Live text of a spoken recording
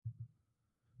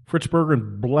Fritz Berger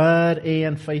and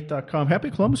bloodandfaith.com. Happy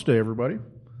Columbus Day, everybody.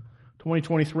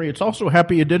 2023. It's also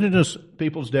Happy Indigenous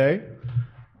Peoples Day.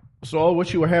 So I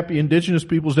wish you a happy Indigenous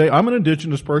Peoples Day. I'm an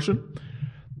Indigenous person.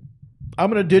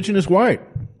 I'm an Indigenous white.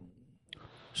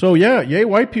 So yeah, yay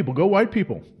white people. Go white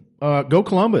people. Go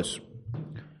Columbus.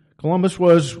 Columbus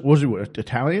was he what,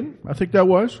 Italian? I think that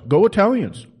was. Go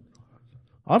Italians.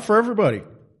 I'm for everybody.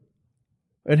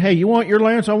 And hey, you want your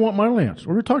lands? I want my lands.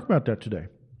 We're going to talk about that today.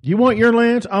 You want your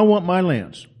lands? I want my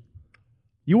lands.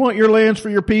 You want your lands for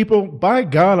your people? By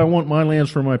God, I want my lands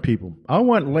for my people. I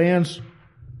want lands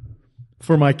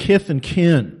for my kith and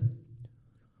kin.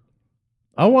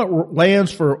 I want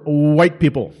lands for white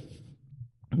people.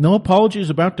 No apologies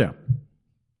about that.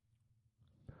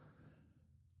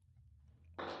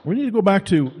 We need to go back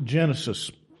to Genesis.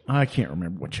 I can't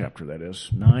remember what chapter that is.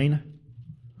 9.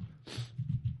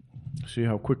 See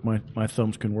how quick my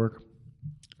thumbs can work.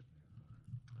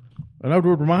 And I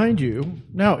would remind you,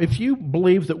 now, if you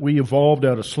believe that we evolved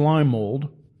out of slime mold,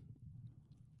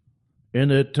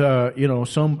 and that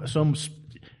some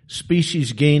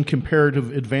species gain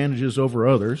comparative advantages over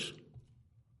others,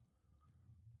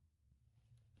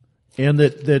 and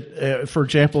that for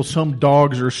example, some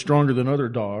dogs are stronger than other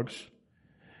dogs,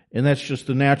 and that's just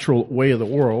the natural way of the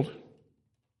world,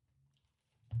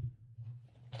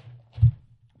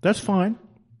 that's fine.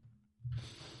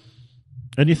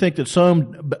 And you think that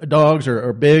some dogs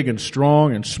are big and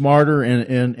strong and smarter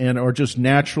and are just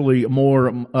naturally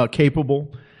more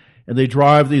capable, and they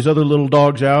drive these other little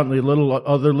dogs out, and the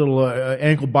other little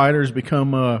ankle biters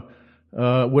become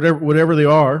whatever they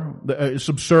are,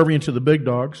 subservient to the big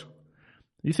dogs.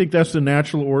 You think that's the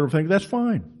natural order of things? That's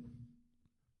fine.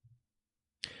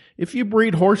 If you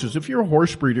breed horses, if you're a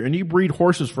horse breeder and you breed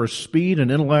horses for speed and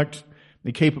intellect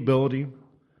and capability,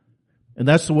 and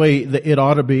that's the way that it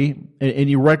ought to be, and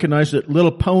you recognize that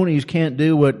little ponies can't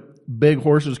do what big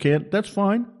horses can't, that's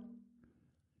fine.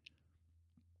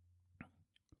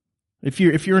 If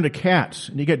you're into cats,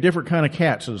 and you got different kind of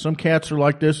cats, and some cats are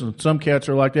like this, and some cats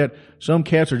are like that. Some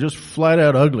cats are just flat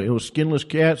out ugly. Those skinless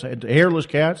cats, hairless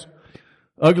cats,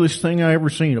 ugliest thing I ever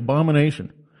seen,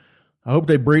 abomination. I hope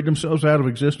they breed themselves out of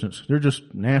existence. They're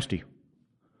just nasty.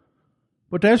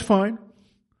 But that's fine.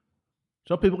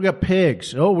 Some people got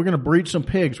pigs. Oh, we're going to breed some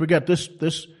pigs. We got this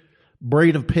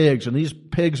breed of pigs, and these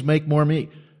pigs make more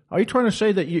meat. Are you trying to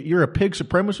say that you're a pig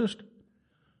supremacist?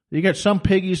 You got some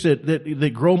piggies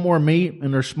that grow more meat,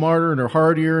 and they're smarter, and they're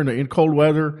hardier, and they're in cold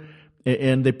weather,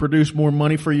 and they produce more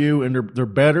money for you, and they're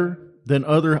better than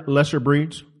other lesser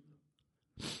breeds?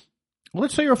 Well,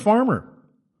 let's say you're a farmer,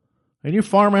 and you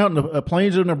farm out in the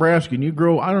plains of Nebraska, and you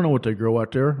grow, I don't know what they grow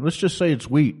out there. Let's just say it's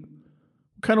wheat.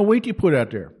 What kind of wheat do you put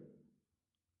out there?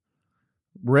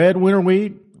 Red winter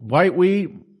wheat, white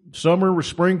wheat, summer or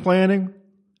spring planting?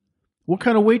 What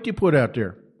kind of wheat do you put out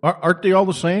there? Aren't they all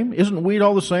the same? Isn't wheat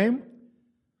all the same?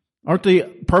 Aren't they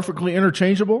perfectly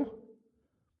interchangeable?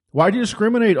 Why do you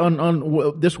discriminate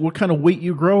on this? What kind of wheat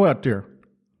you grow out there?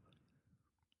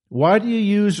 Why do you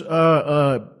use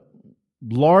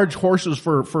large horses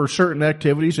for certain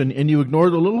activities and you ignore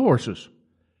the little horses?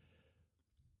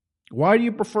 Why do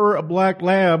you prefer a black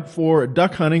lab for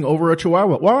duck hunting over a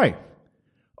chihuahua? Why?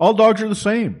 All dogs are the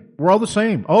same. We're all the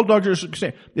same. All dogs are the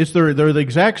same. They're the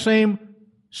exact same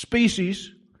species,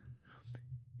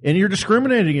 and you're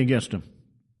discriminating against them.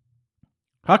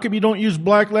 How come you don't use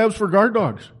black labs for guard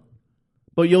dogs,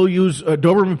 but you'll use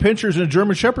Doberman Pinschers and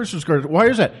German Shepherds as guard dogs? Why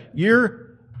is that?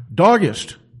 You're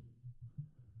doggist.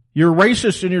 You're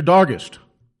racist and you're doggist.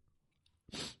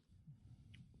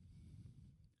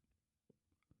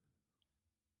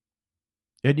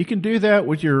 And you can do that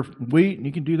with your wheat, and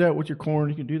you can do that with your corn,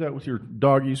 you can do that with your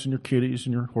doggies and your kitties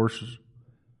and your horses.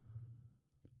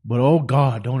 But oh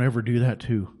God, don't ever do that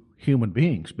to human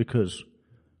beings, because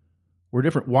we're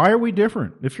different. Why are we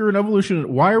different? If you're an evolutionist,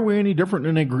 why are we any different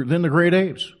than the great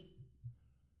apes?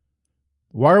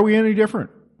 Why are we any different?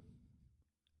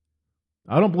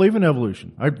 I don't believe in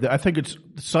evolution. I think it's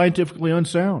scientifically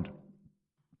unsound.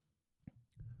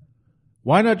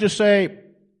 Why not just say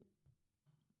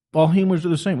all humans are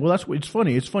the same? Well, it's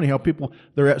funny. It's funny how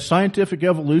they're scientific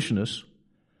evolutionists,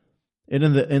 and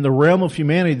in the realm of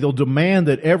humanity, they'll demand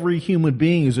that every human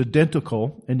being is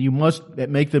identical, and you must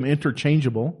make them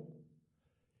interchangeable.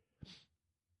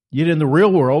 Yet in the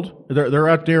real world, they're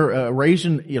out there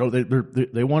raising.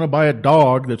 They want to buy a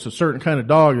dog that's a certain kind of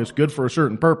dog that's good for a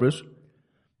certain purpose,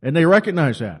 and they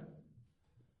recognize that.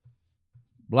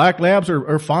 Black labs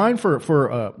are fine for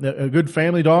a good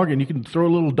family dog, and you can throw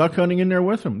a little duck hunting in there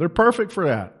with them. They're perfect for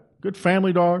that. Good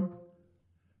family dog.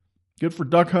 Good for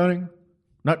duck hunting.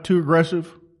 Not too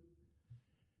aggressive.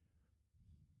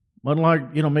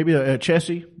 Unlike, maybe a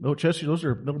Chessie. No, Chessie, those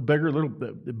are a little bigger,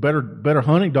 better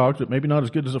hunting dogs, but maybe not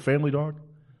as good as a family dog.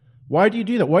 Why do you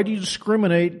do that? Why do you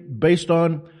discriminate based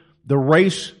on the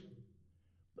race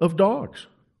of dogs?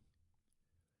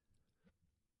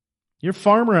 You're a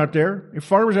farmer out there. Your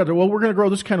farmers out there. Well, we're going to grow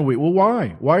this kind of wheat. Well,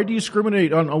 why? Why do you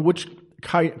discriminate on which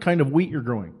kind of wheat you're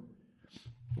growing?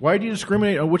 Why do you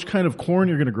discriminate on which kind of corn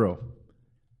you're going to grow?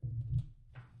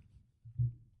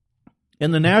 In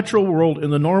the natural world,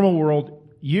 in the normal world,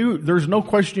 there's no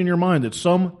question in your mind that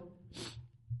some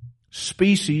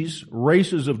species,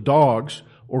 races of dogs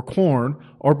or corn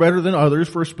are better than others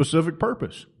for a specific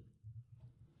purpose.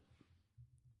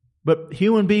 But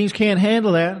human beings can't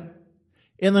handle that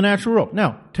in the natural world.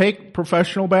 Now, take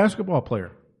professional basketball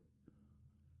player.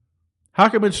 How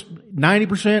come it's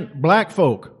 90% black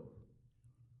folk?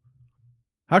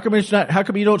 How come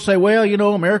you don't say, well,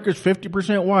 America's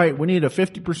 50% white. We need a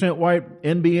 50% white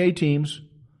NBA teams.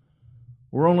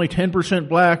 We're only 10%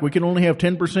 black. We can only have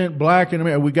 10% black in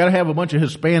America. We got to have a bunch of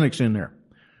Hispanics in there.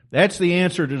 That's the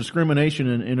answer to discrimination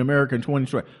in America in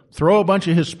 2020. Throw a bunch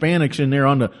of Hispanics in there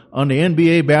on the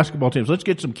NBA basketball teams. Let's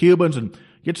get some Cubans and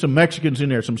get some Mexicans in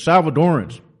there, some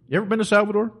Salvadorans. You ever been to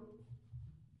Salvador?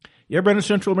 You ever been to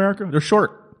Central America? They're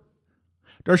short.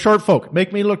 They're short folk.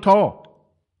 Make me look tall.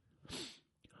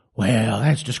 Well,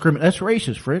 that's discrimination. That's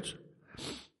racist, Fritz.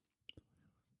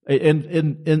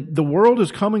 And the world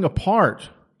is coming apart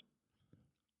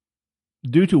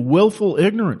due to willful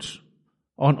ignorance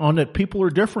on that people are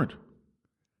different.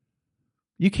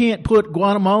 You can't put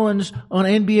Guatemalans on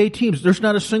NBA teams. There's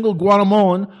not a single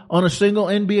Guatemalan on a single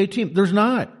NBA team. There's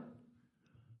not.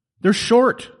 They're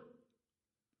short.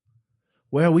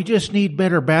 Well, we just need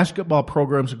better basketball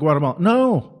programs in Guatemala.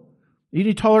 No. You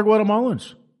need taller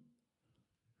Guatemalans.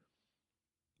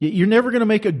 You're never going to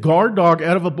make a guard dog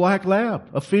out of a black lab,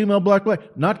 a female black lab.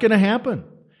 Not going to happen.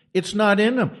 It's not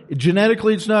in them.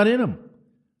 Genetically, it's not in them.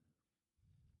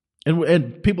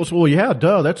 And people say, well, yeah,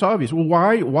 duh, that's obvious. Well,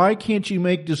 why can't you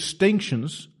make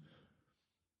distinctions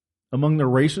among the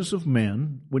races of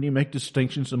men when you make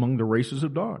distinctions among the races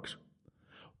of dogs?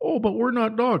 Oh, but we're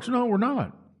not dogs. No, we're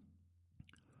not.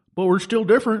 But we're still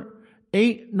different.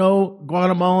 Ain't no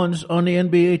Guatemalans on the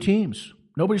NBA teams.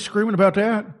 Nobody's screaming about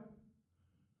that.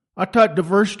 I thought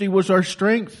diversity was our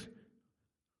strength.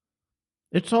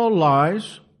 It's all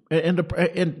lies. And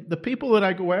the people that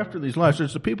I go after these lies,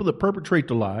 there's the people that perpetrate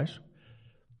the lies,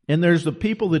 and there's the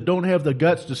people that don't have the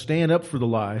guts to stand up for the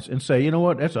lies and say, you know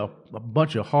what, that's a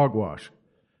bunch of hogwash.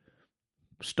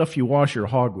 Stuff you wash your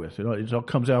hog with. It all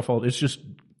comes out false. It's just,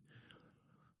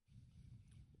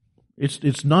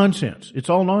 it's nonsense. It's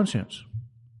all nonsense.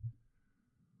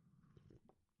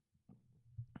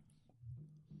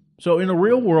 So in the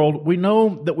real world, we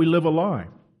know that we live a lie.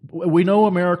 We know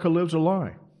America lives a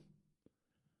lie.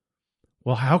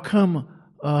 Well, how come,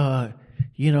 in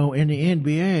the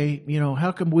NBA,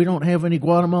 how come we don't have any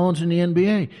Guatemalans in the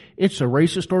NBA? It's a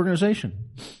racist organization.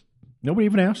 Nobody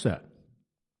even asked that.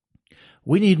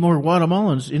 We need more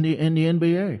Guatemalans in the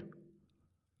NBA.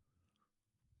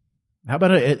 How about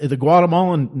the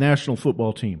Guatemalan national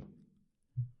football team?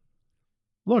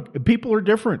 Look, people are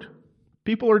different.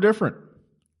 People are different.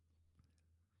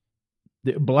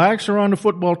 The blacks are on the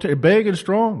football team, big and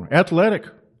strong, athletic.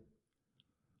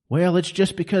 Well, it's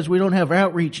just because we don't have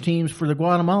outreach teams for the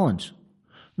Guatemalans.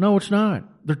 No, it's not.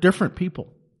 They're different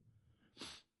people.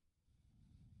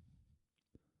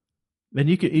 And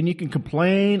you can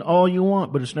complain all you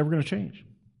want, but it's never going to change.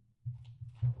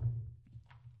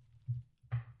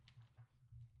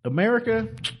 America,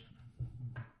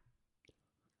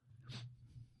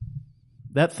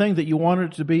 that thing that you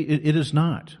wanted it to be, it is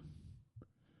not.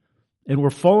 And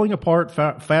we're falling apart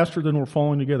faster than we're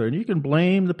falling together. And you can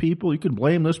blame the people. You can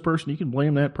blame this person. You can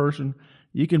blame that person.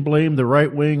 You can blame the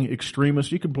right-wing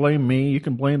extremists. You can blame me. You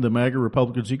can blame the MAGA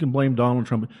Republicans. You can blame Donald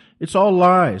Trump. It's all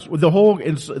lies. The whole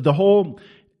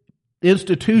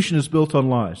institution is built on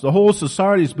lies. The whole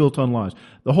society is built on lies.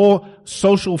 The whole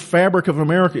social fabric of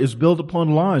America is built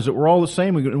upon lies, that we're all the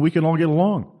same and we can all get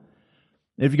along.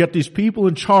 If you got these people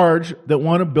in charge that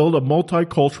want to build a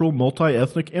multicultural,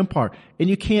 multi-ethnic empire, and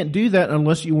you can't do that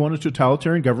unless you want a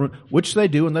totalitarian government, which they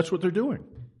do, and that's what they're doing.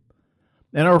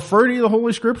 And I refer to the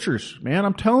Holy Scriptures, man,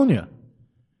 I'm telling you.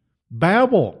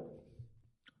 Babylon,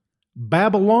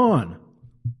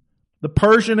 the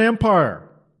Persian Empire.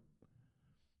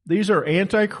 These are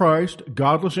antichrist,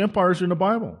 godless empires in the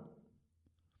Bible.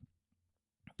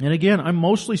 And again, I'm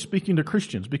mostly speaking to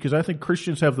Christians because I think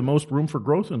Christians have the most room for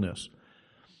growth in this.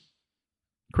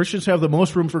 Christians have the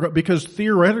most room for growth because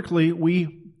theoretically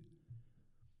we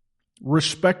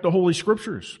respect the Holy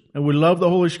Scriptures, and we love the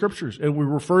Holy Scriptures, and we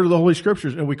refer to the Holy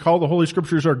Scriptures, and we call the Holy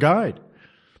Scriptures our guide.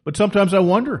 But sometimes I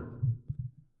wonder,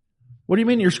 what do you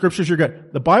mean your Scriptures your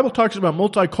guide? The Bible talks about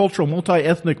multicultural,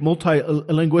 multi-ethnic,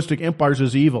 multi-linguistic empires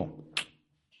as evil.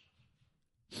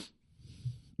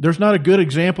 There's not a good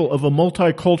example of a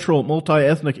multicultural,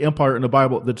 multi-ethnic empire in the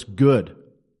Bible that's good.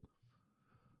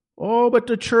 Oh, but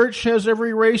the church has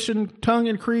every race and tongue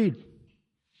and creed.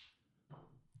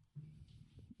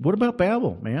 What about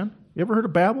Babel, man? You ever heard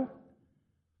of Babel?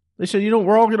 They said,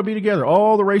 we're all going to be together.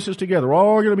 All the races together. We're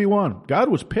all going to be one. God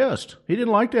was pissed. He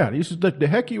didn't like that. He said, the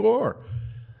heck you are.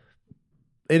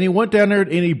 And he went down there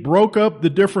and he broke up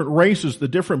the different races, the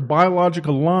different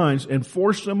biological lines, and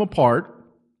forced them apart.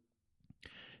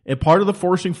 And part of the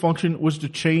forcing function was to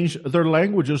change their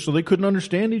languages so they couldn't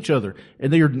understand each other.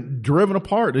 And they were driven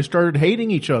apart. They started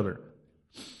hating each other.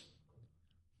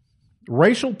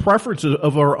 Racial preferences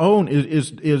of our own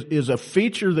is a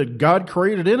feature that God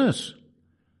created in us.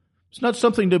 It's not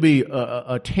something to be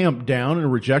tamped down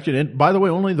and rejected. And by the way,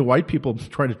 only the white people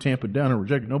try to tamp it down and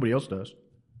reject it. Nobody else does.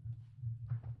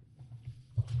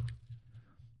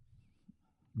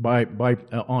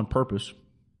 On purpose.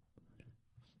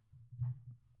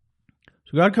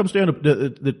 So God comes down to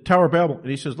the Tower of Babel and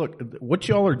he says, look, what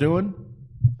y'all are doing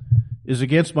is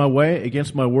against my way,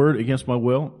 against my word, against my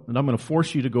will, and I'm going to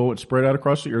force you to go and spread out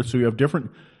across the earth so you have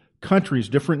different countries,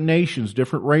 different nations,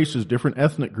 different races, different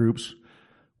ethnic groups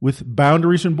with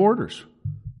boundaries and borders.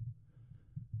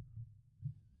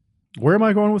 Where am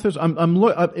I going with this?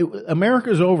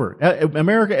 America is over.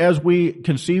 America as we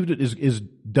conceived it is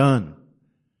done.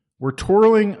 We're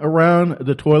twirling around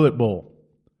the toilet bowl.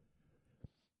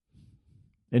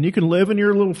 And you can live in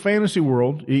your little fantasy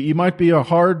world. You might be a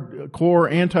hardcore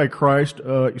antichrist.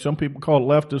 Some people call it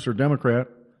leftist or Democrat.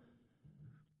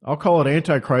 I'll call it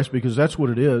antichrist because that's what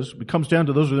it is. It comes down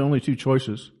to those are the only two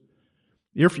choices.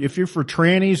 If you're for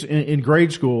trannies in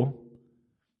grade school,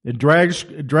 and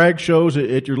drag shows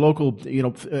at your local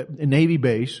Navy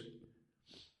base,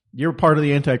 you're part of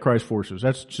the antichrist forces.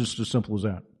 That's just as simple as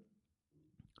that.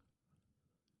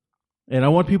 And I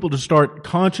want people to start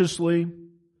consciously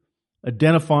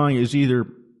identifying as either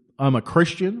I'm a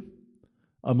Christian,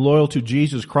 I'm loyal to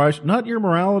Jesus Christ, not your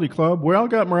morality club. We all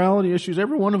got morality issues.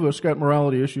 Every one of us got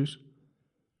morality issues.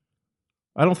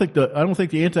 I don't think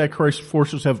the Antichrist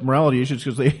forces have morality issues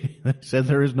because they said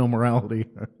there is no morality.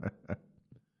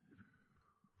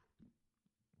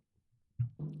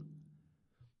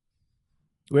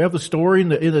 We have the story in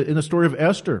the story of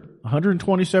Esther,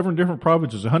 127 different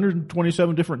provinces,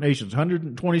 127 different nations,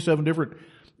 127 different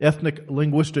ethnic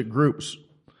linguistic groups.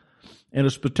 And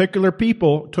this particular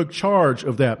people took charge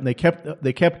of that. And they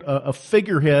kept a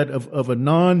figurehead of a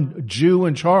non-Jew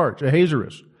in charge,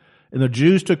 Ahasuerus. And the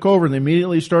Jews took over and they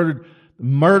immediately started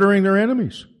murdering their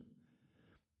enemies.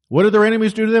 What did their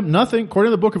enemies do to them? Nothing.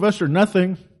 According to the Book of Esther,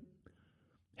 nothing.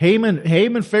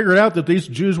 Haman figured out that these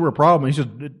Jews were a problem.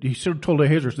 He told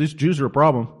Ahasuerus, these Jews are a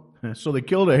problem. So they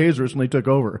killed Ahasuerus and they took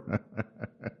over.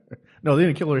 No, they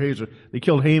didn't kill Ahasuerus. They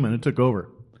killed Haman and took over.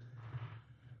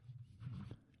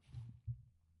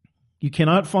 You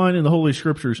cannot find in the Holy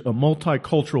Scriptures a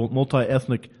multicultural,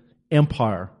 multi-ethnic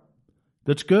empire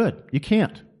that's good. You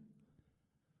can't.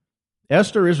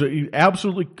 Esther is an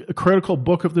absolutely critical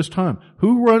book of this time.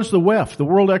 Who runs the WEF, the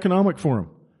World Economic Forum?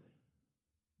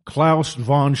 Klaus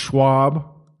von Schwab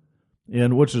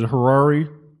and Harari.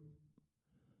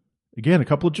 Again, a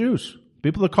couple of Jews.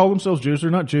 People that call themselves Jews,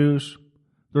 they're not Jews.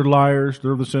 They're liars.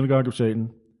 They're the synagogue of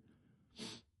Satan.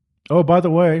 Oh, by the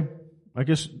way, I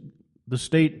guess the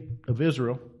state of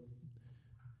Israel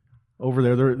over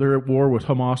there, they're at war with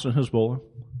Hamas and Hezbollah.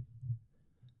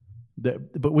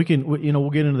 But we'll get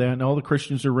into that, and all the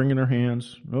Christians are wringing their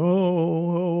hands.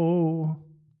 Oh,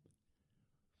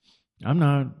 I'm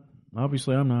not.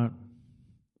 Obviously, I'm not.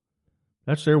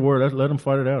 That's their war. Let them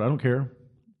fight it out. I don't care.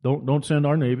 Don't send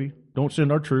our Navy. Don't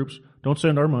send our troops. Don't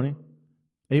send our money.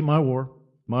 Ain't my war.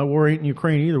 My war ain't in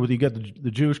Ukraine either. With you got the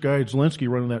Jewish guy Zelensky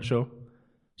running that show,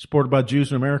 supported by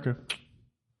Jews in America.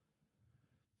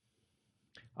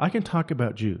 I can talk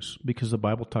about Jews because the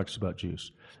Bible talks about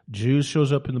Jews. Jews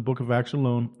shows up in the book of Acts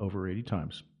alone over 80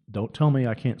 times. Don't tell me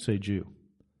I can't say Jew.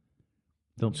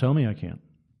 Don't tell me I can't.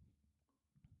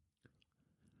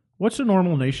 What's a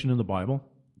normal nation in the Bible?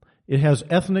 It has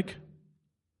ethnic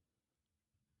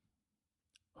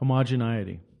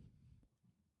homogeneity.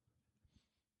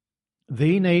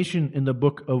 The nation in the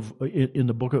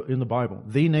Bible,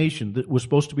 the nation that was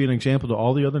supposed to be an example to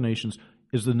all the other nations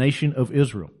is the nation of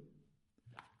Israel,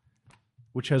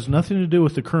 which has nothing to do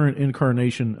with the current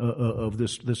incarnation of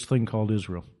this thing called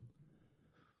Israel.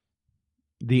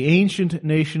 the ancient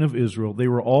nation of Israel, they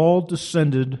were all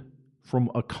descended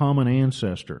from a common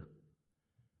ancestor.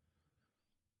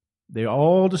 They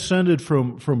all descended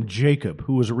from Jacob,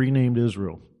 who was renamed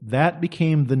Israel. That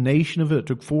became the nation of it. It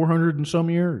took 400 and some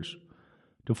years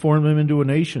to form them into a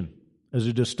nation as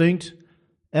a distinct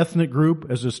ethnic group,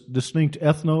 as a distinct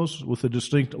ethnos with a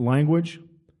distinct language.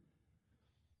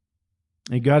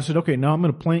 And God said, okay, now I'm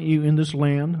going to plant you in this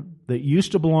land that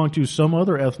used to belong to some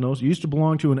other ethnos, used to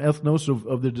belong to an ethnos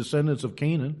of the descendants of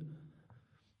Canaan.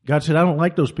 God said, I don't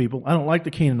like those people. I don't like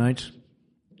the Canaanites.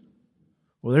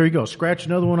 Well, there you go. Scratch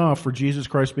another one off for Jesus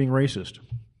Christ being racist.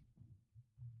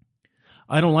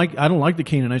 I don't like the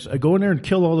Canaanites. I go in there and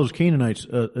kill all those Canaanites,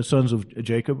 sons of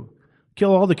Jacob.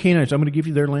 Kill all the Canaanites. I'm going to give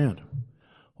you their land.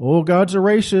 Oh, God's a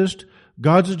racist.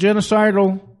 God's a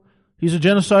genocidal. He's a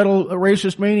genocidal,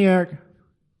 racist maniac.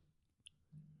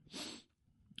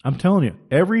 I'm telling you,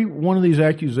 every one of these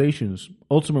accusations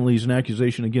ultimately is an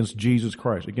accusation against Jesus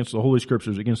Christ, against the Holy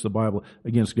Scriptures, against the Bible,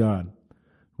 against God.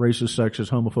 Racist,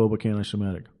 sexist, homophobic,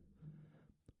 anti-Semitic.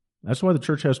 That's why the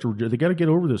church has to, they got to get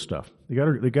over this stuff. They got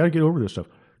to get over this stuff.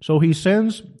 So he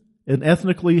sends an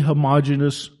ethnically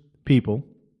homogenous people,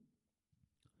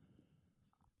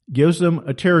 gives them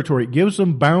a territory, gives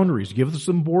them boundaries, gives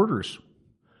them borders.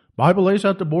 Bible lays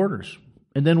out the borders.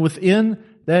 And then within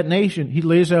that nation, he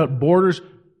lays out borders,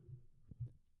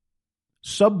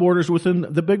 sub-borders within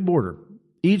the big border.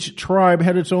 Each tribe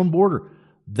had its own border.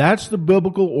 That's the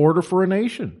biblical order for a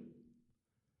nation.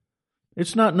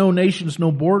 It's not no nations,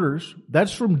 no borders.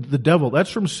 That's from the devil. That's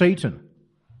from Satan.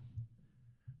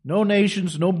 No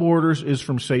nations, no borders is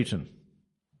from Satan.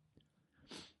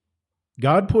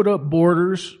 God put up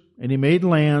borders and He made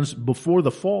lands before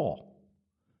the fall.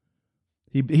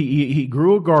 He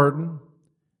grew a garden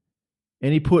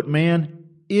and He put man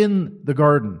in the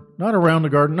garden. Not around the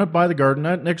garden, not by the garden,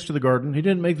 not next to the garden. He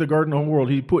didn't make the garden the whole world.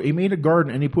 He made a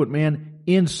garden and He put man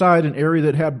inside an area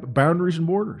that had boundaries and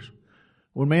borders.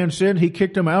 When man sinned, He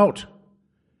kicked him out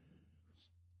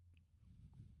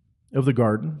of the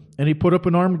garden, and He put up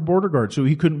an armed border guard so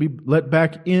he couldn't be let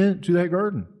back into that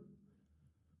garden.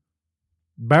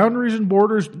 Boundaries and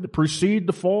borders precede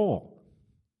the fall.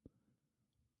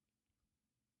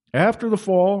 After the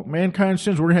fall, mankind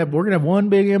sins. We're gonna have one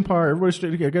big empire. Everybody stay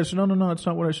together. God said, no, that's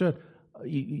not what I said.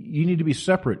 You need to be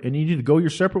separate, and you need to go your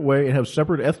separate way and have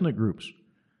separate ethnic groups.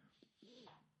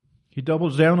 He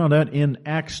doubles down on that in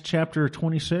Acts chapter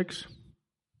 26.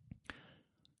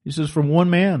 He says, from one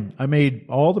man I made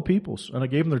all the peoples, and I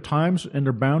gave them their times and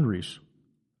their boundaries.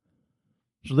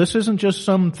 So this isn't just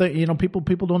something,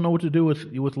 people don't know what to do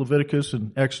with Leviticus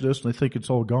and Exodus, and they think it's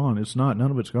all gone. It's not.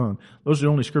 None of it's gone. Those are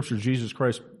the only scriptures Jesus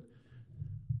Christ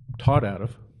taught out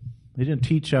of. He didn't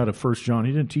teach out of 1 John.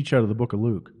 He didn't teach out of the book of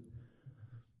Luke.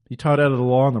 He taught out of the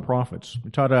law and the prophets. He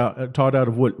taught out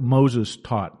of what Moses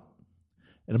taught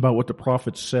and about what the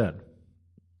prophets said.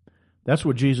 That's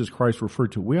what Jesus Christ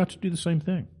referred to. We ought to do the same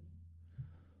thing.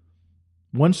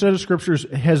 One set of scriptures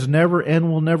has never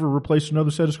and will never replace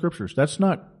another set of scriptures. That's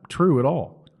not true at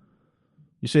all.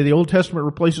 You say the Old Testament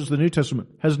replaces the New Testament.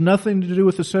 Has nothing to do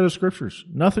with the set of scriptures.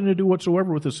 Nothing to do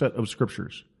whatsoever with the set of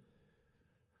scriptures.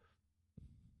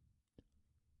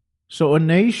 So a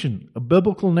nation, a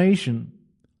biblical nation,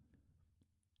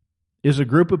 is a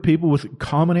group of people with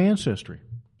common ancestry.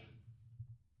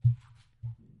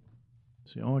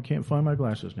 See, I can't find my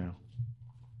glasses now.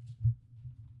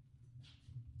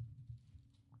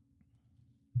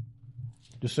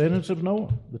 Descendants of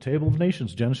Noah, the table of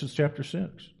nations, Genesis chapter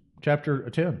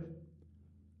 10.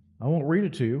 I won't read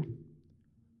it to you,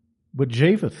 but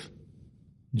Japheth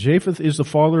is the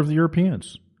father of the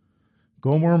Europeans.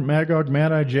 Gomer, Magog,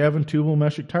 Madai, Javan, Tubal,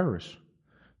 Meshech, Tyrus.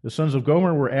 The sons of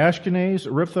Gomer were Ashkenaz,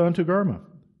 Riphtah, and Togarmah.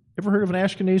 Ever heard of an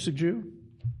Ashkenazic Jew?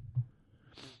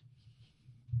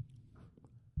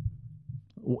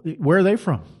 Where are they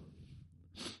from?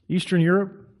 Eastern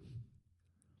Europe.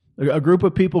 A group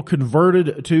of people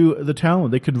converted to the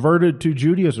Talmud. They converted to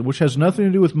Judaism, which has nothing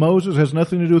to do with Moses, has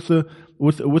nothing to do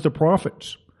with the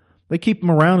prophets. They keep them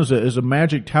around as a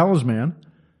magic talisman,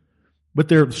 but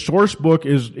their source book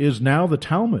is now the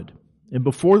Talmud. And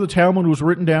before the Talmud was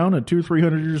written down, and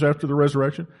 200-300 years after the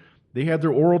resurrection, they had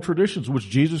their oral traditions, which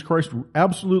Jesus Christ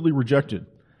absolutely rejected.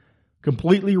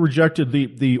 Completely rejected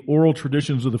the oral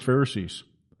traditions of the Pharisees.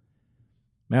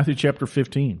 Matthew chapter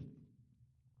 15.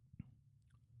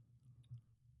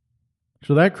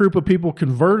 So that group of people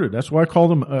converted. That's why I call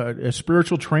them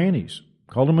spiritual trannies.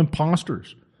 Call them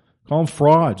imposters. Call them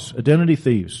frauds, identity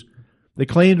thieves. They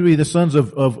claim to be the sons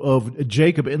of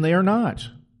Jacob, and they are not.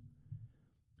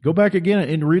 Go back again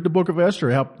and read the Book of Esther,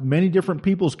 how many different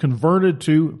peoples converted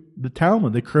to the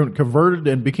Talmud. They converted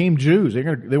and became Jews.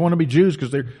 They want to be Jews because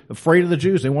they're afraid of the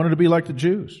Jews. They wanted to be like the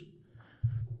Jews.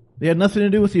 They had nothing to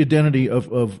do with the identity of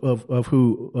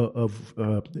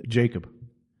Jacob.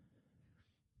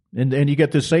 And you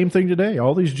get the same thing today.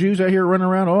 All these Jews out here running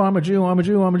around, oh, I'm a Jew, I'm a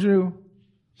Jew, I'm a Jew.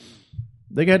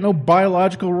 They got no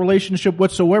biological relationship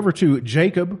whatsoever to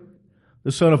Jacob,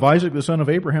 the son of Isaac, the son of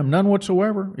Abraham. None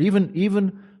whatsoever.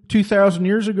 Even 2,000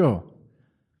 years ago.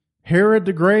 Herod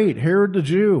the Great, Herod the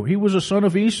Jew, he was a son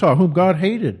of Esau, whom God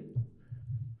hated.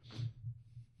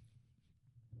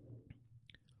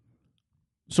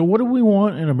 So what do we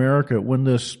want in America when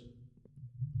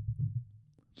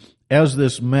as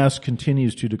this mess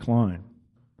continues to decline?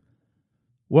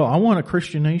 Well, I want a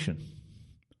Christian nation.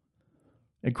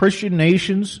 And Christian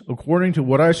nations, according to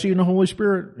what I see in the Holy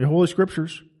Spirit, the Holy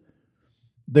Scriptures,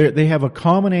 they have a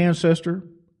common ancestor.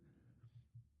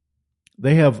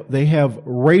 They have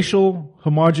racial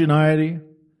homogeneity.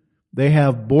 They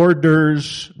have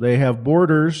borders. They have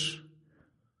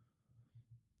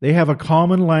a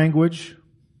common language.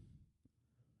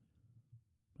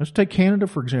 Let's take Canada,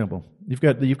 for example. You've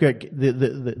got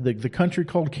the country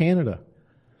called Canada.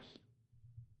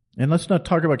 And let's not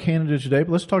talk about Canada today,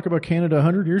 but let's talk about Canada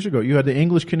 100 years ago. You had the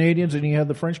English Canadians and you had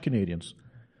the French Canadians.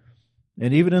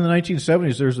 And even in the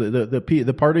 1970s, there's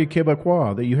the Parti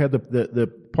Québécois. That you had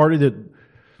the party that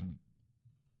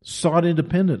sought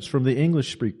independence from the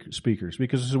English speakers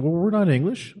because they said, well, we're not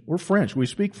English, we're French. We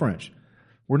speak French.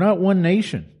 We're not one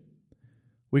nation.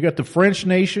 We got the French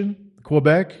nation,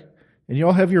 Quebec, and you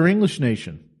all have your English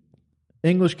nation,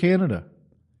 English Canada.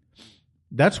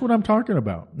 That's what I'm talking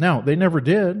about. Now, they never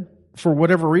did. For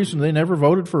whatever reason, they never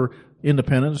voted for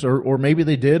independence, or maybe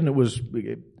they did and it was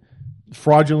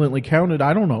fraudulently counted.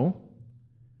 I don't know.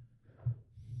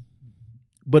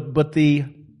 But the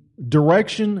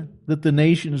direction that the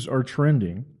nations are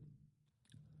trending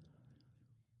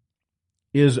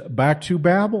is back to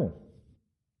Babel.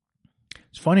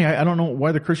 It's funny, I don't know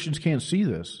why the Christians can't see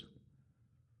this.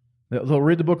 They'll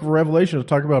read the book of Revelation, they'll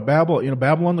talk about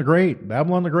Babylon the Great,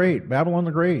 Babylon the Great, Babylon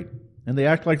the Great. And they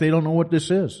act like they don't know what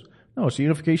this is. No, it's the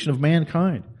unification of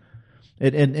mankind.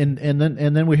 And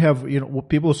then we have,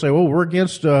 people say, oh, we're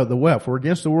against the WEF, we're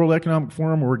against the World Economic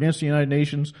Forum, we're against the United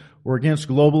Nations, we're against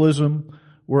globalism,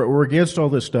 we're against all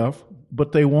this stuff,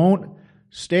 but they won't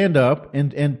stand up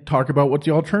and talk about what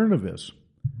the alternative is.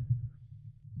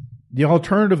 The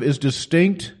alternative is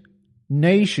distinct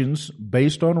nations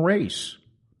based on race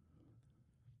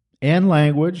and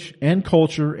language and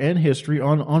culture and history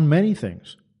on many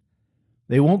things.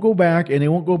 They won't go back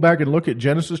and look at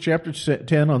Genesis chapter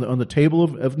 10 on the table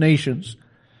of nations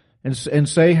and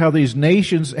say how these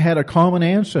nations had a common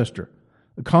ancestor,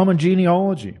 a common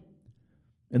genealogy.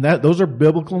 And those are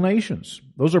biblical nations.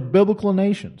 Those are biblical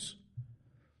nations.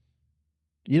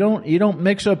 You don't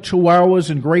mix up Chihuahuas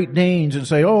and Great Danes and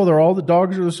say, oh, all the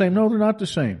dogs are the same. No, they're not the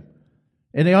same.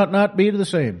 And they ought not be the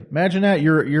same. Imagine that.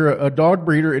 You're a dog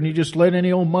breeder and you just let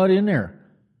any old mud in there.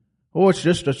 Oh,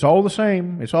 it's all the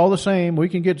same. It's all the same. We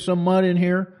can get some mud in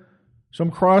here,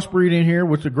 some crossbreed in here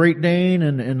with the Great Dane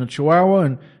and the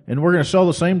Chihuahua, and we're going to sell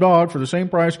the same dog for the same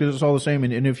price because it's all the same.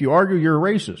 And if you argue, you're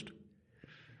a racist.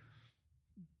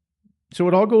 So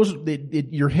it all goes,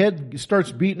 your head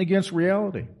starts beating against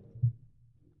reality.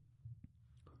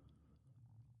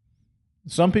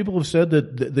 Some people have said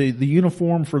that the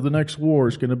uniform for the next war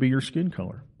is going to be your skin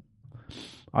color.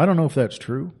 I don't know if that's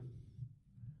true.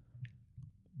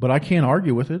 But I can't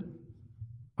argue with it.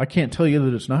 I can't tell you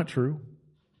that it's not true.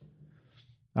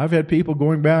 I've had people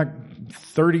going back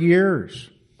 30 years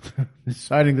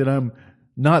deciding that I'm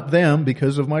not them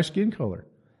because of my skin color.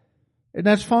 And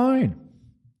that's fine.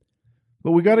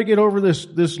 But we got to get over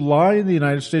this lie in the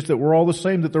United States that we're all the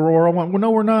same, that they're all one. Well,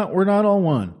 no, we're not. We're not all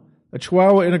one. A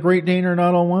Chihuahua and a Great Dane are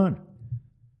not all one.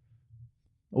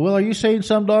 Well, are you saying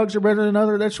some dogs are better than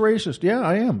others? That's racist. Yeah,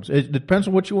 I am. It depends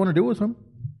on what you want to do with them.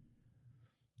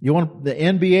 You want the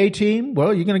NBA team?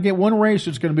 Well, you're going to get one race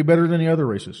that's going to be better than the other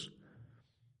races.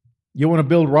 You want to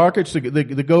build rockets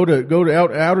that go to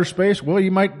outer space? Well,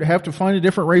 you might have to find a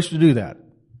different race to do that.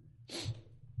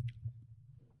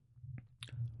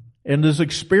 And this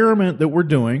experiment that we're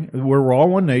doing, where we're all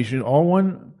one nation, all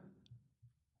one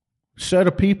set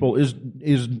of people, is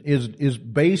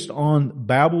based on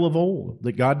Babel of old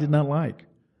that God did not like.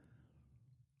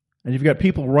 And you've got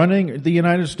people running the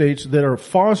United States that are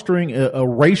fostering a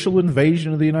racial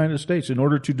invasion of the United States in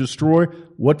order to destroy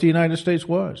what the United States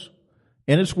was.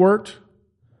 And it's worked,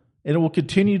 and it will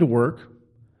continue to work.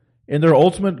 And their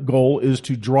ultimate goal is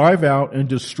to drive out and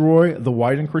destroy the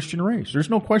white and Christian race. There's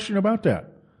no question about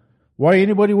that. Why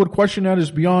anybody would question that is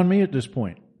beyond me at this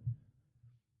point.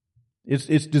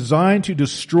 It's designed to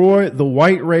destroy the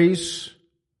white race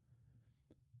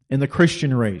and the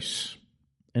Christian race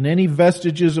and any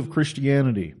vestiges of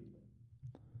Christianity.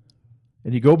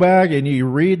 And you go back and you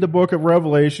read the book of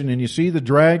Revelation and you see the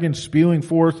dragon spewing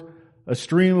forth a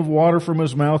stream of water from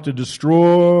his mouth to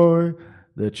destroy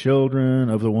the children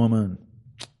of the woman.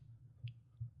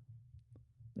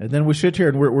 And then we sit here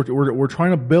and we're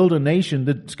trying to build a nation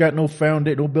that's got no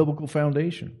biblical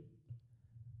foundation.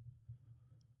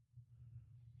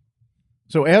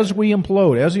 So as we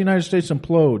implode, as the United States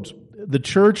implodes, the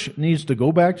church needs to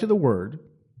go back to the Word,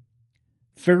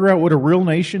 figure out what a real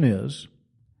nation is,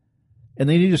 and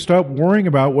they need to stop worrying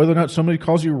about whether or not somebody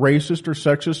calls you racist or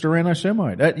sexist or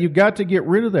anti-Semite. You've got to get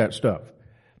rid of that stuff.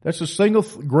 That's the single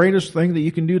greatest thing that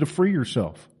you can do to free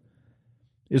yourself,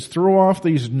 is throw off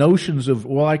these notions of,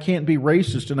 well, I can't be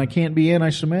racist and I can't be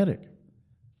anti-Semitic.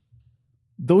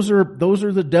 Those are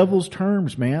the devil's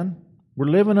terms, man. We're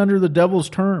living under the devil's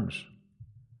terms.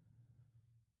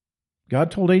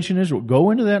 God told ancient Israel,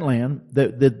 go into that land,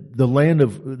 that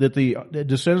the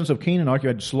descendants of Canaan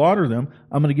occupied, slaughter them.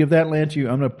 I'm going to give that land to you.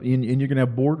 And you're going to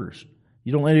have borders.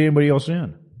 You don't let anybody else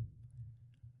in.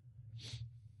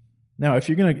 Now, if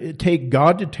you're going to take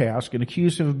God to task and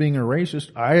accuse him of being a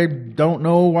racist, I don't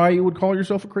know why you would call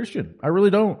yourself a Christian. I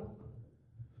really don't.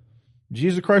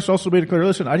 Jesus Christ also made it clear,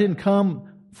 listen, I didn't come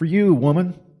for you,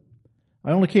 woman.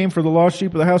 I only came for the lost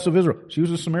sheep of the house of Israel. She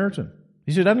was a Samaritan.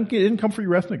 He said, I didn't come for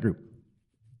your ethnic group.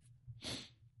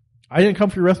 I didn't come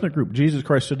for your ethnic group. Jesus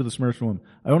Christ said to the Samaritan woman,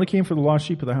 I only came for the lost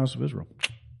sheep of the house of Israel.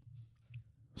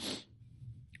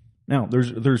 Now,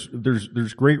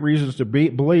 there's great reasons to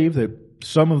believe that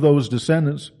some of those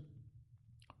descendants,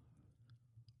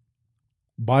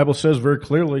 Bible says very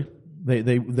clearly,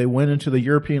 they went into the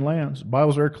European lands. The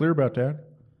Bible's very clear about that.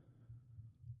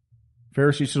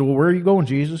 Pharisees said, well, where are you going,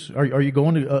 Jesus? Are you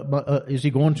going to, is he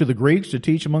going to the Greeks to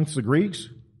teach amongst the Greeks?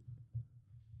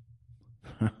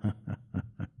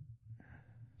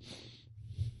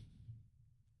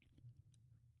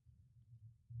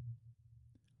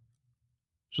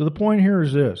 So the point here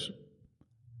is this.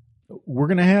 We're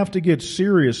going to have to get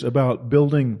serious about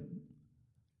rebuilding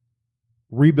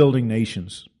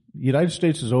nations. The United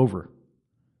States is over.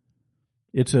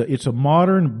 It's a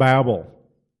modern Babel.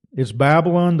 It's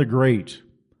Babylon the Great.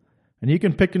 And you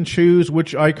can pick and choose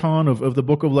which icon of the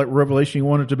book of Revelation you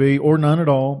want it to be, or none at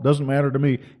all. Doesn't matter to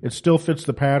me. It still fits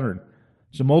the pattern.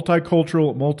 It's a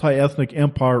multicultural, multi-ethnic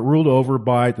empire ruled over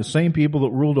by the same people that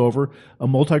ruled over a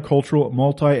multicultural,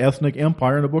 multi-ethnic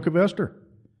empire in the Book of Esther.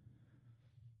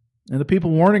 And the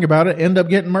people warning about it end up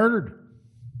getting murdered.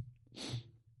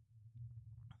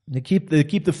 They keep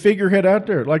the figurehead out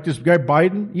there, like this guy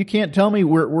Biden. You can't tell me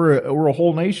we're a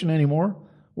whole nation anymore.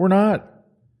 We're not.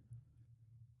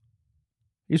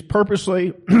 He's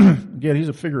purposely, again, he's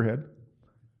a figurehead.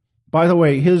 By the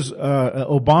way,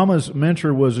 Obama's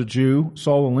mentor was a Jew,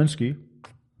 Saul Alinsky.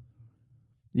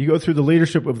 You go through the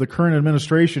leadership of the current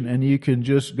administration and you can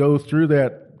just go through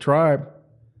that tribe,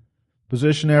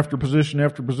 position after position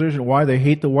after position, why they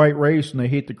hate the white race and they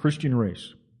hate the Christian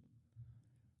race.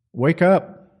 Wake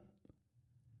up.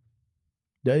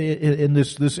 In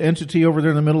this entity over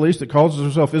there in the Middle East that calls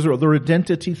herself Israel, they're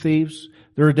identity thieves.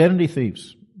 They're identity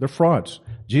thieves. They're frauds.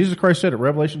 Jesus Christ said it,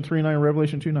 Revelation 3:9 and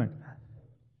Revelation 2:9.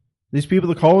 These people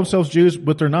that call themselves Jews,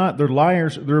 but they're not. They're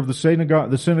liars. They're of the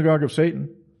synagogue of Satan.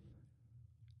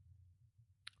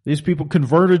 These people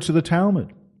converted to the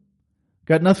Talmud.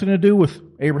 Got nothing to do with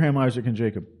Abraham, Isaac, and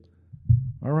Jacob.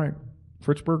 All right.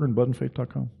 Fritz Berger and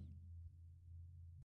budandfaith.com.